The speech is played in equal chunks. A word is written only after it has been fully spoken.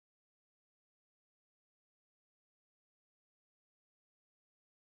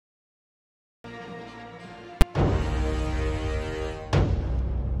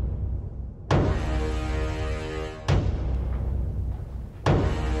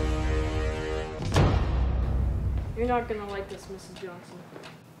You're not gonna like this, Mrs. Johnson.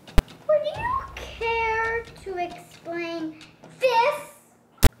 Would you care to explain this?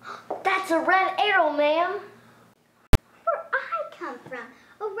 That's a red arrow, ma'am. Where I come from,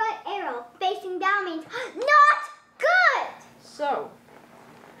 a red arrow facing down means not good! So,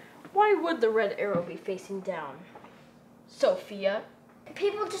 why would the red arrow be facing down? Sophia?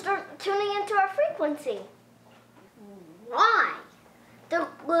 People just aren't tuning into our frequency. Why? They're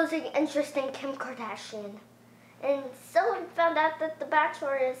losing interest in Kim Kardashian. And someone found out that The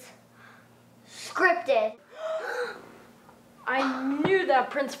Bachelor is scripted. I knew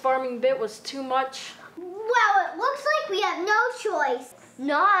that Prince Farming bit was too much. Well, it looks like we have no choice.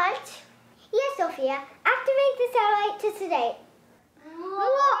 Not. Yes, Sophia. Activate the satellite to sedate.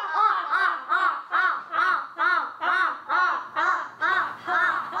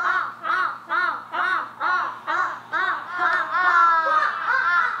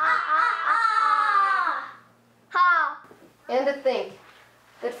 And to think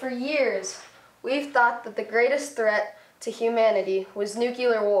that for years we've thought that the greatest threat to humanity was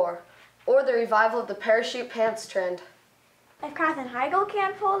nuclear war or the revival of the parachute pants trend. If Katherine Heigl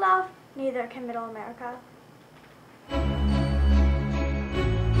can't pull it off, neither can Middle America.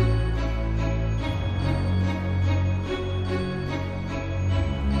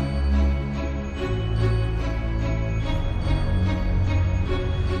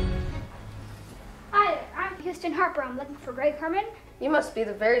 Hi, I'm Houston Harper. I'm looking for Greg Herman. You must be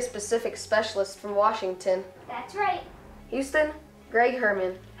the very specific specialist from Washington. That's right. Houston, Greg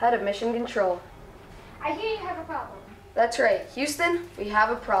Herman, head of Mission Control. I hear you have a problem. That's right. Houston, we have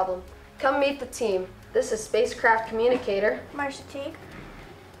a problem. Come meet the team. This is Spacecraft Communicator, Marcia Teague.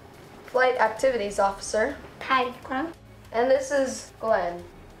 Flight Activities Officer, Patty Clone. and this is Glenn.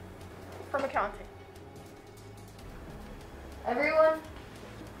 From accounting. Everyone,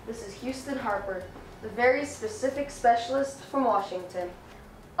 this is Houston Harper, the very specific specialist from Washington.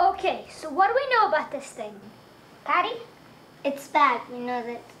 Okay, so what do we know about this thing? Patty? It's bad. We know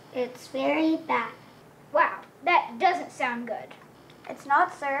that it's very bad. Wow, that doesn't sound good. It's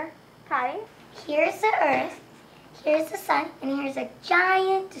not, sir. Patty? Here's the Earth, here's the Sun, and here's a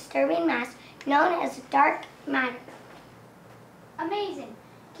giant disturbing mass known as dark matter. Amazing.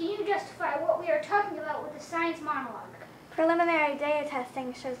 Can you justify what we are talking about with the science monologue? Preliminary data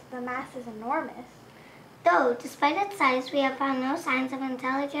testing shows the mass is enormous. Though, despite its size, we have found no signs of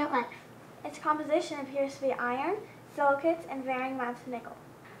intelligent life. Its composition appears to be iron, silicates, and varying amounts of nickel.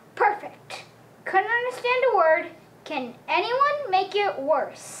 Perfect. Couldn't understand a word. Can anyone make it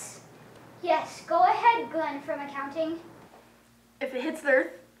worse? Yes, go ahead, Glenn from accounting. If it hits the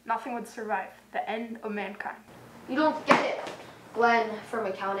Earth, nothing would survive. The end of mankind. You don't get it, Glenn from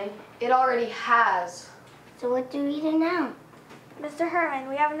Accounting. It already has. So what do we do now? Mr. Herman,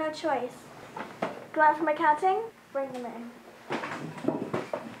 we have no choice. Glenn from accounting, bring them in.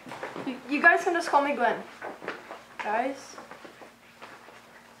 You guys can just call me Glenn. Guys?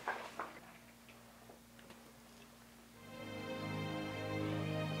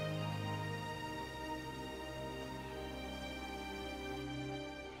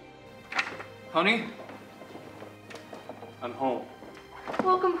 Honey? I'm home.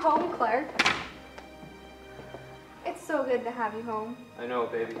 Welcome home, Clark. It's so good to have you home. I know,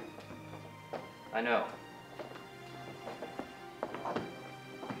 baby. I know.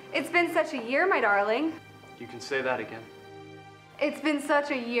 It's been such a year, my darling. You can say that again. It's been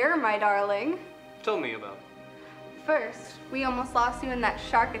such a year, my darling. Tell me about it. First, we almost lost you in that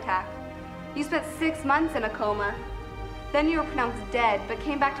shark attack. You spent 6 months in a coma. Then you were pronounced dead, but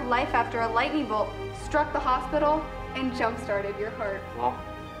came back to life after a lightning bolt struck the hospital and jump-started your heart. Well,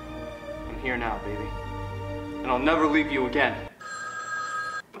 I'm here now, baby. And I'll never leave you again.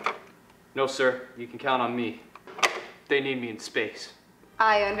 No, sir. You can count on me. They need me in space.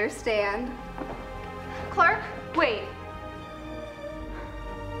 I understand. Clark, wait.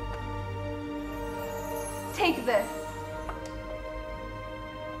 Take this.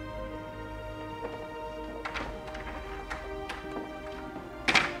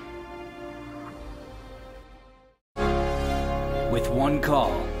 With one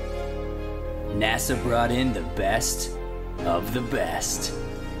call, NASA brought in the best of the best,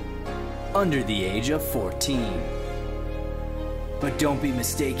 under the age of 14. But don't be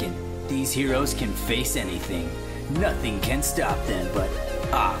mistaken, these heroes can face anything. Nothing can stop them but,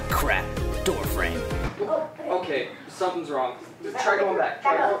 ah crap, door frame. Okay, something's wrong. Try going back.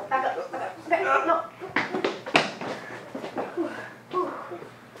 Back up. No.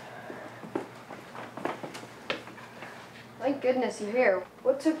 Thank goodness you're here.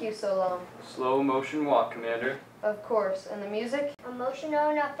 What took you so long? Slow motion walk, Commander. Of course. And the music? Emotional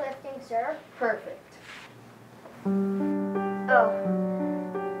and uplifting, sir. Perfect. Oh.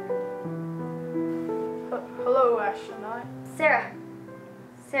 Hello, astronaut. Sarah.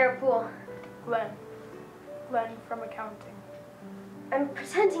 Sarah Poole. Glenn. Glenn from accounting. I'm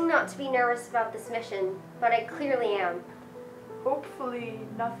pretending not to be nervous about this mission, but I clearly am. Hopefully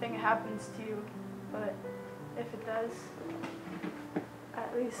nothing happens to you, but if it does,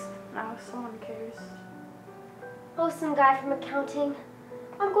 at least now someone cares. Oh, some guy from accounting.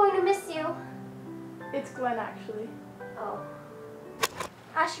 I'm going to miss you. It's Glenn, actually. Oh.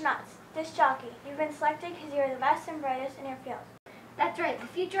 Astronauts, disc jockey, you've been selected because you're the best and brightest in your field. That's right, the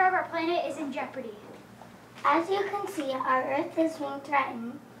future of our planet is in jeopardy. As you can see, our Earth is being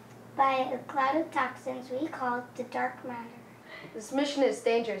threatened by a cloud of toxins we call the dark matter. This mission is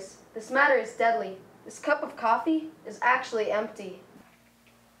dangerous. This matter is deadly. This cup of coffee is actually empty.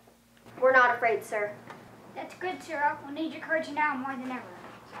 We're not afraid, sir. That's good, Sarah. We'll need your courage now more than ever.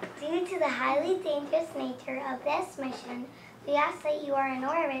 Due to the highly dangerous nature of this mission, we ask that you are in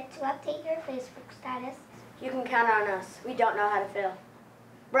orbit to update your Facebook status. You can count on us. We don't know how to fail.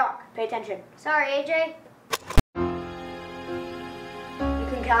 Brock, pay attention. Sorry, AJ. You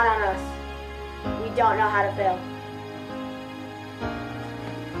can count on us. We don't know how to fail.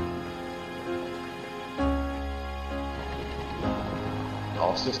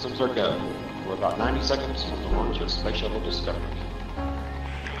 All systems are go. We're about 90 seconds from the launch of Space Shuttle Discovery.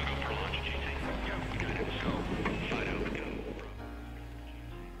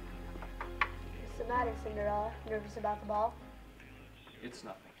 What's the matter, Cinderella? Nervous about the ball? It's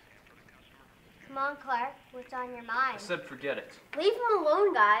nothing. Come on, Clark. What's on your mind? I said forget it. Leave him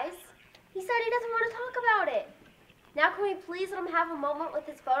alone, guys. He said he doesn't want to talk about it. Now can we please let him have a moment with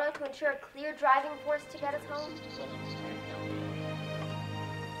his photo to ensure a clear driving force to get us home?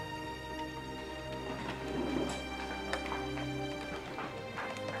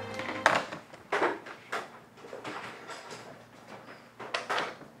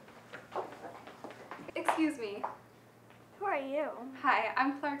 Excuse me. Who are you? Hi,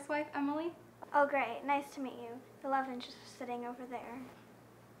 I'm Clark's wife, Emily. Oh, great. Nice to meet you. The love interest is sitting over there.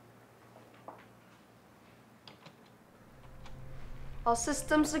 All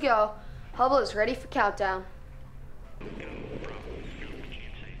systems a go. Hubble is ready for countdown.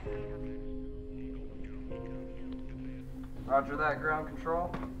 Roger that, ground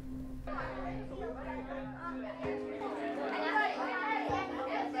control.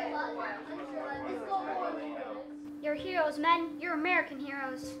 You're heroes, men. You're American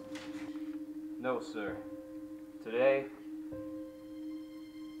heroes. No, sir. Today,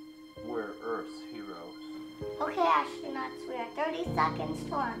 we're Earth's heroes. Okay, astronauts, we are 30 seconds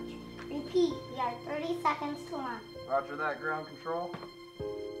to launch. Repeat, we are 30 seconds to launch. Roger that, ground control.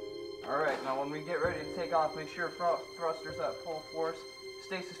 Alright, now when we get ready to take off, make sure thrusters at full force.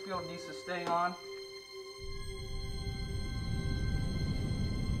 Stasis field needs to stay on.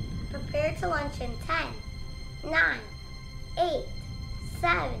 Prepare to launch in 10, 9, 8,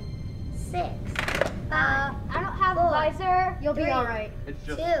 7, 6, 5, I don't have a 4, visor. You'll be 3, all right. It's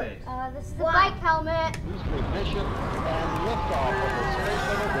just 2, space. This is the 1. bike helmet. Booster ignition and liftoff of the Space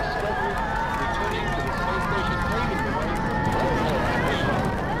Shuttle Discovery, returning to the space station, paving the way for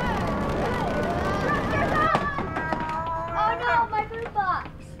Oh no, my boot box.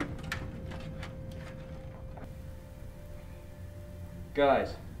 Guys,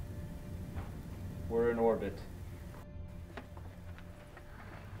 we're in orbit.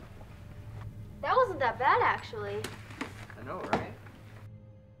 That wasn't that bad, actually. I know, right?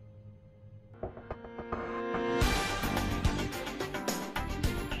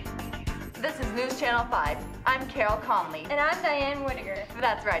 This is News Channel 5. I'm Carol Conley. And I'm Diane Whittaker.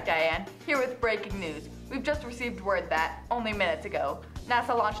 That's right, Diane. Here with breaking news. We've just received word that, only minutes ago,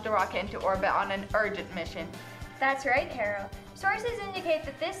 NASA launched a rocket into orbit on an urgent mission. That's right, Carol. Sources indicate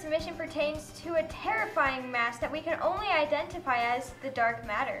that this mission pertains to a terrifying mass that we can only identify as the dark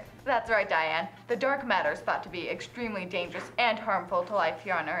matter. That's right, Diane. The dark matter is thought to be extremely dangerous and harmful to life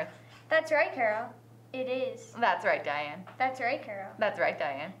here on Earth. That's right, Carol. It is. That's right, Diane. That's right, Carol. That's right,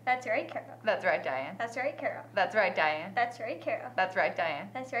 Diane. That's right, Carol. That's right, Diane. That's right, Carol. That's right, Diane. That's right, Carol. That's right,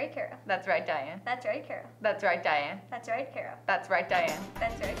 Diane. That's right, Carol. That's right, Diane. That's right, Carol. That's right, Diane. That's right, Carol. That's right, Diane.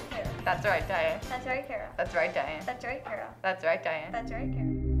 That's right, Carol. That's right, Diane. That's right, Carol. That's right, Diane. That's right, Carol. That's right, Diane. That's right, Carol.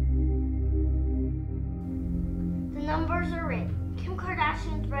 The numbers are in. Kim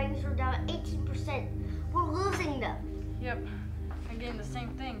Kardashian's ratings are down 18%. We're losing them. Yep, again, the same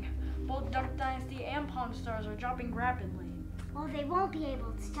thing. Both Duck Dynasty and Pawn Stars are dropping rapidly. Well, they won't be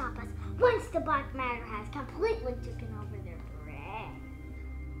able to stop us once the black matter has completely taken over their brain.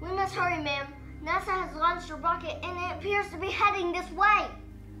 We must hurry, ma'am. NASA has launched a rocket and it appears to be heading this way.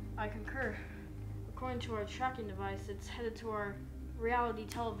 I concur. According to our tracking device, it's headed to our reality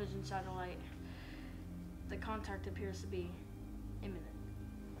television satellite. The contact appears to be imminent.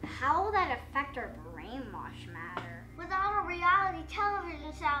 How will that affect our brainwash matter? Without a reality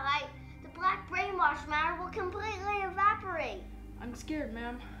television satellite, the black brainwash matter will completely evaporate. I'm scared,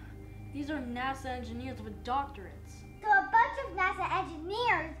 ma'am. These are NASA engineers with doctorates. So a bunch of NASA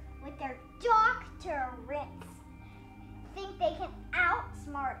engineers with their doctorates think they can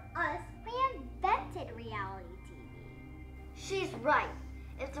outsmart us. We invented reality TV. She's right.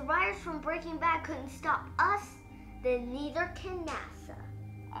 If the writers from Breaking Bad couldn't stop us, then neither can NASA.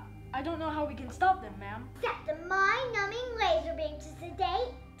 I don't know how we can stop them, ma'am. Set the mind-numbing laser beam to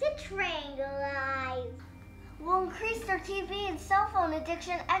sedate, to tranquilize. We'll increase their TV and cell phone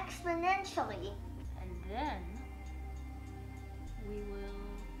addiction exponentially. And then we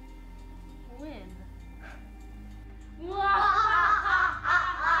will win.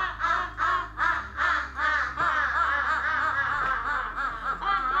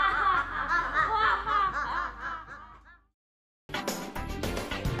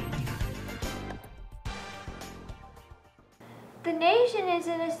 The nation is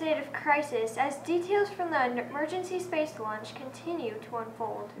in a state of crisis as details from the emergency space launch continue to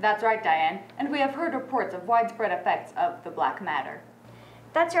unfold. That's right, Diane. And we have heard reports of widespread effects of the black matter.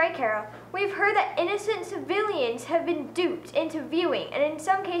 That's right, Carol. We've heard that innocent civilians have been duped into viewing and in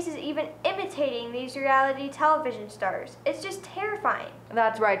some cases even imitating these reality television stars. It's just terrifying.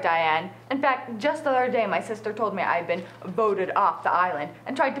 That's right, Diane. In fact, just the other day my sister told me I'd been voted off the island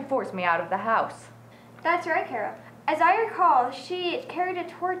and tried to force me out of the house. That's right, Carol. As I recall, she carried a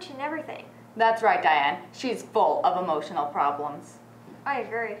torch and everything. That's right, Diane. She's full of emotional problems. I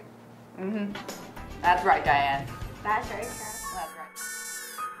agree. Mm-hmm. That's right, Diane. That's right, Carol. That's right.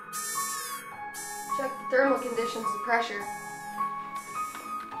 Check the thermal conditions and pressure.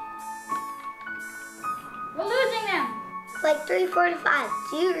 We're losing them. Flight 345,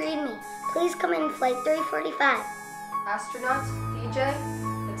 do you read me? Please come in Flight 345. Astronauts,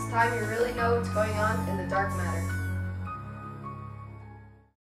 DJ, it's time you really know what's going on in the dark matter.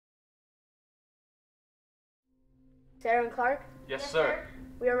 Sarah and Clark? Yes, sir.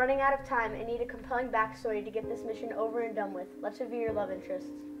 We are running out of time and need a compelling backstory to get this mission over and done with. Let's review your love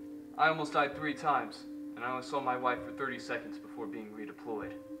interests. I almost died 3 times, and I only saw my wife for 30 seconds before being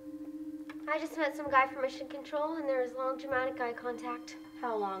redeployed. I just met some guy from Mission Control and there was long dramatic eye contact.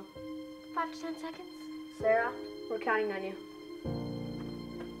 How long? 5 to 10 seconds. Sarah, we're counting on you.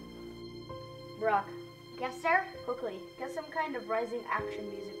 Brock. Yes, sir? Quickly, get some kind of rising action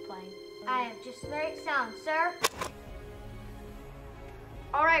music playing. I have just the right sound, sir.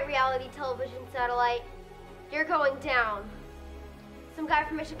 All right, reality television satellite, you're going down. Some guy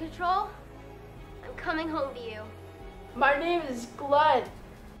from Mission Control, I'm coming home to you. My name is Glenn.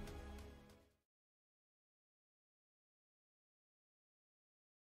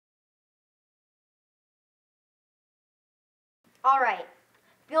 All right.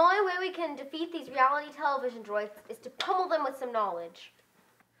 The only way we can defeat these reality television droids is to pummel them with some knowledge.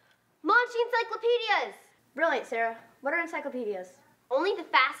 Launching encyclopedias! Brilliant, Sarah. What are encyclopedias? Only the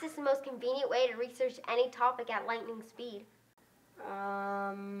fastest and most convenient way to research any topic at lightning speed.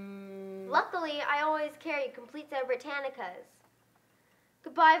 Luckily, I always carry a complete set of Britannicas.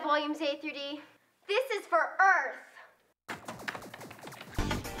 Goodbye, volumes A through D. This is for Earth!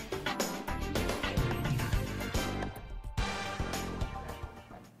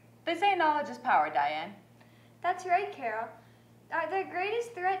 They say knowledge is power, Diane. That's right, Carol. The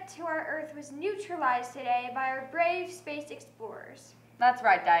greatest threat to our Earth was neutralized today by our brave space explorers. That's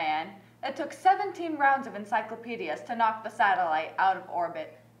right, Diane. It took 17 rounds of encyclopedias to knock the satellite out of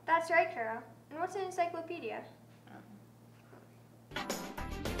orbit. That's right, Carol. And what's an encyclopedia?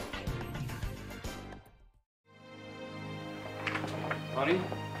 Honey?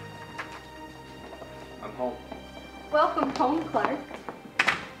 I'm home. Welcome home, Clark.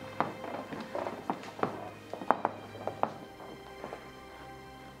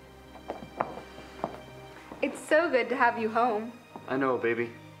 It's so good to have you home. I know,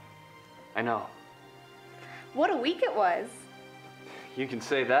 baby. I know. What a week it was. You can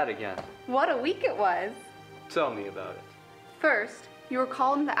say that again. What a week it was. Tell me about it. First, you were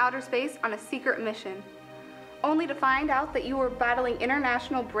called into outer space on a secret mission, only to find out that you were battling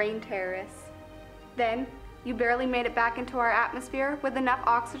international brain terrorists. Then, you barely made it back into our atmosphere with enough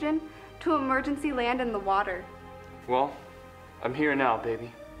oxygen to emergency land in the water. Well, I'm here now,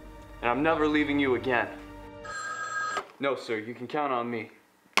 baby. And I'm never leaving you again. No, sir, you can count on me.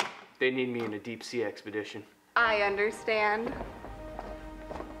 They need me in a deep sea expedition. I understand.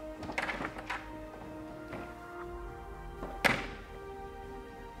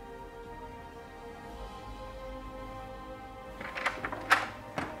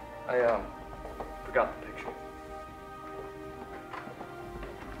 I forgot the picture.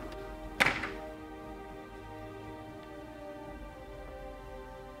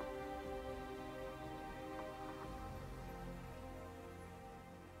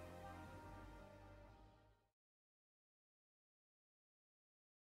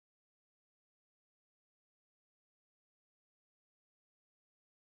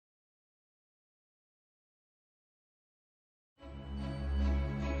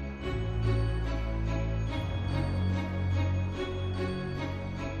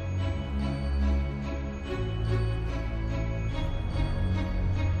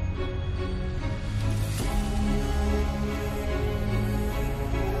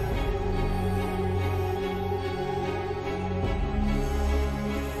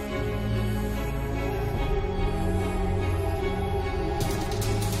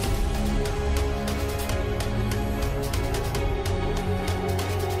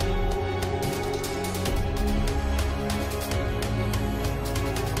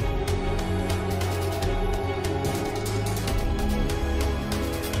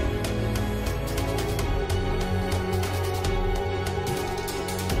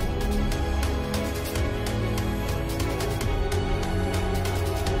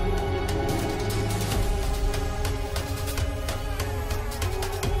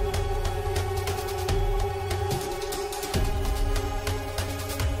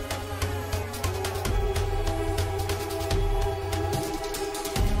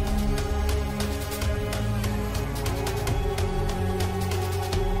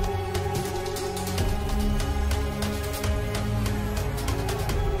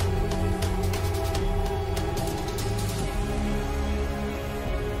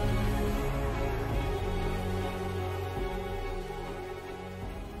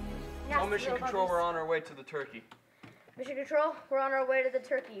 Mission Control, we're on our way to the turkey. Mission Control, we're on our way to the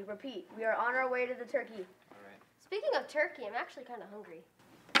turkey. Repeat, we are on our way to the turkey. All right. Speaking of turkey, I'm actually kind of hungry.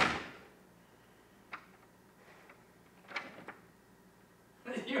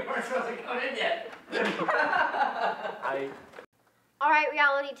 You weren't supposed to come in yet. All right,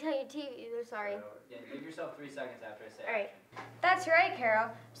 reality TV. Sorry. Yeah, give yourself 3 seconds after I say. All right. That's right,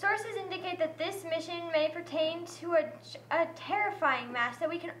 Carol. Sources indicate that this mission may pertain to a terrifying mass that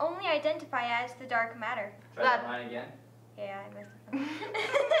we can only identify as the dark matter. Try that line again. Yeah, I missed it.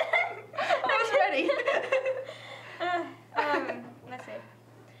 I was ready. Let's see.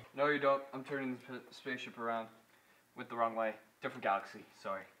 No, you don't. I'm turning the spaceship around. Went the wrong way. Different galaxy.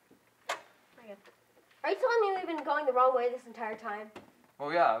 Sorry. Okay. Are you telling me we've been going the wrong way this entire time? Oh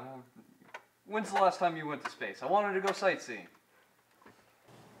yeah. Well, when's the last time you went to space? I wanted to go sightseeing.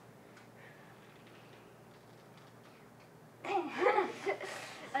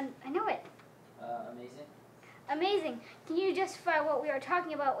 I know it. Amazing. Amazing. Can you justify what we are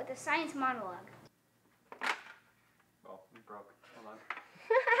talking about with the science monologue? Oh, we broke. Hold on.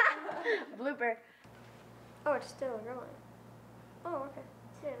 Blooper. Oh, it's still going. Oh, okay.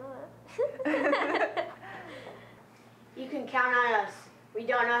 Didn't know that. You can count on us. We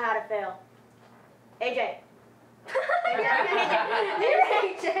don't know how to fail. AJ.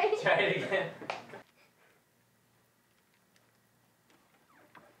 AJ. Try it again.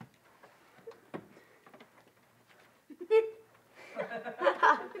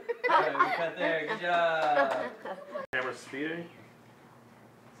 Alright, we cut there. Good job. Camera speeding.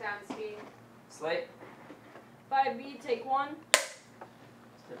 Sound speed. Slate. 5B, take 1.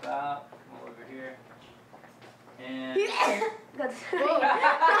 Step out. Come over here. And. Good.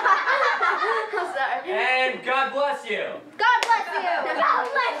 And God bless you. God bless you. God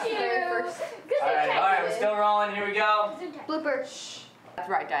bless you. Alright, we're still rolling. Here we go. Blooper. Shh. That's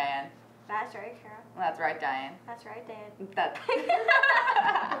right, Diane. That's right, Carol. That's right, Diane. That's right, Dan. That's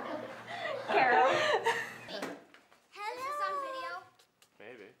Carol. Hello. Is this on video?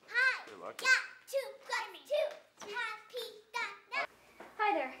 Maybe. Hi. You're lucky. Yeah, 2 + 2. Happy. Hi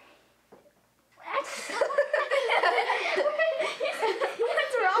there. What's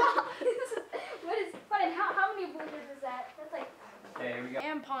wrong? How many bloopers is that? That's like. Okay, here we go.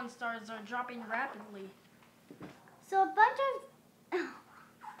 Ampon stars are dropping rapidly. So a bunch of.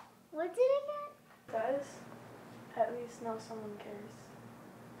 What's it again? Guys, at least now someone cares.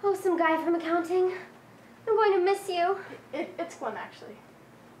 Oh, some guy from accounting. I'm going to miss you. It's Glenn, actually.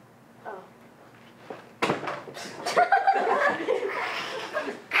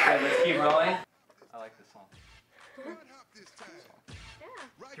 Okay, let's keep rolling. I like this song.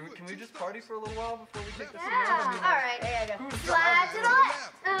 Can we just party for a little while before we take this? Yeah. All right, there you go. Slide to the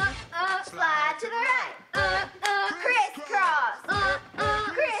left. Slide to the right. Crisscross.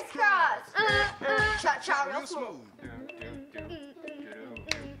 Crisscross. Cha-cha real smooth.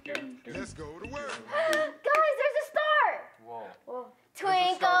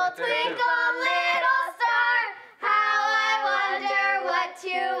 what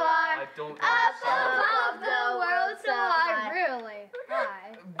you are. I don't Up above the world so high. Really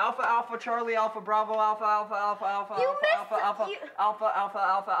high. Alpha, Alpha, Charlie, Alpha, Bravo, Alpha, Alpha, Alpha, Alpha, You Alpha, missed Alpha, it. Alpha, You- Alpha, Alpha,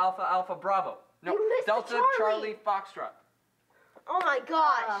 Alpha, Alpha, Alpha, Bravo. No, You missed the Delta, Charlie. Charlie, Foxtrot. Oh my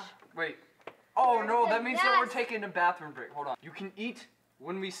gosh. Wait. Oh no, that means that we're Yes. taking a bathroom break. Hold on. You can eat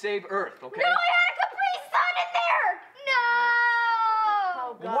when we save Earth, okay? No, I had a Capri Sun in there.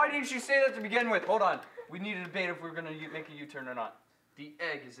 No. Well, why didn't you say that to begin with? Hold on. We need to debate if we're gonna make a U-turn or not. The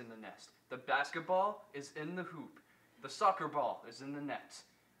egg is in the nest. The basketball is in the hoop. The soccer ball is in the net.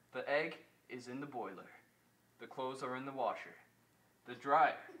 The egg is in the boiler. The clothes are in the washer. The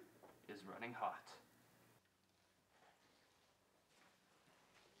dryer is running hot.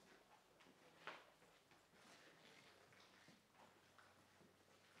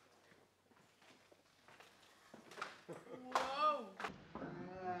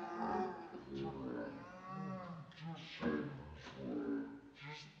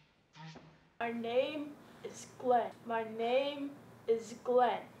 My name is Glenn. My name is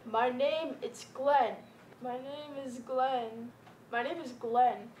Glenn. My name is Glenn. My name is Glenn. My name is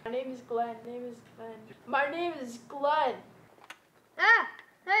Glenn. My name is Glenn. My name is Glenn. My name is Glenn. Ah!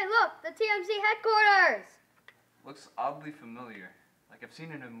 Hey, look! The TMZ headquarters! Looks oddly familiar. Like I've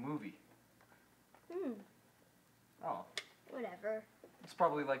seen it in a movie. Oh. Whatever. It's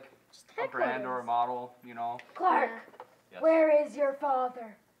probably like a brand or a model, you know. Clark, Yes. where is your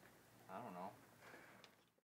father?